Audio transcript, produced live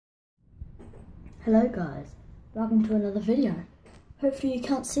Hello guys, welcome to another video. Hopefully you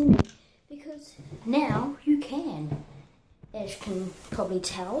can't see me, because now you can. As you can probably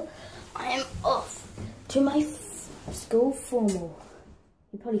tell, I am off to my school formal.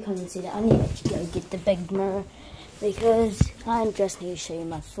 You probably can't even see that. I need to go get the big mirror, because I just need to show you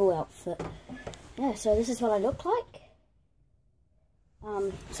my full outfit. Yeah, so this is what I look like.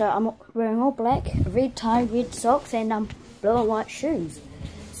 So I'm wearing all black, red tie, red socks, and blue and white shoes.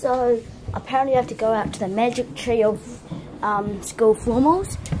 So apparently I have to go out to the magic tree of school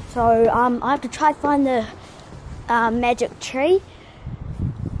formals. So I have to try find the magic tree.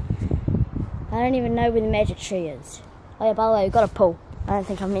 I don't even know where the magic tree is. Oh yeah, by the way, we've got a pool. I don't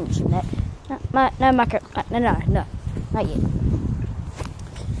think I mentioned that. No, not yet.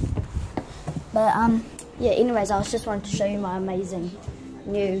 But yeah, anyways, I was just wanting to show you my amazing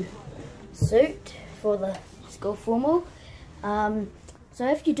new suit for the school formal. So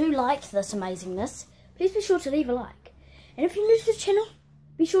if you do like this amazingness, please be sure to leave a like. And if you're new to the channel,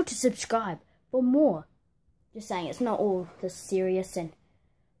 be sure to subscribe for more. Just saying, it's not all this serious and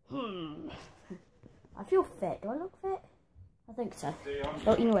I feel fat. Do I look fat? I think so.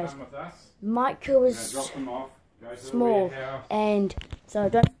 Well, anyways, Michael is small, and so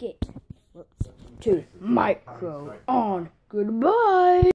don't forget to micro on. Goodbye.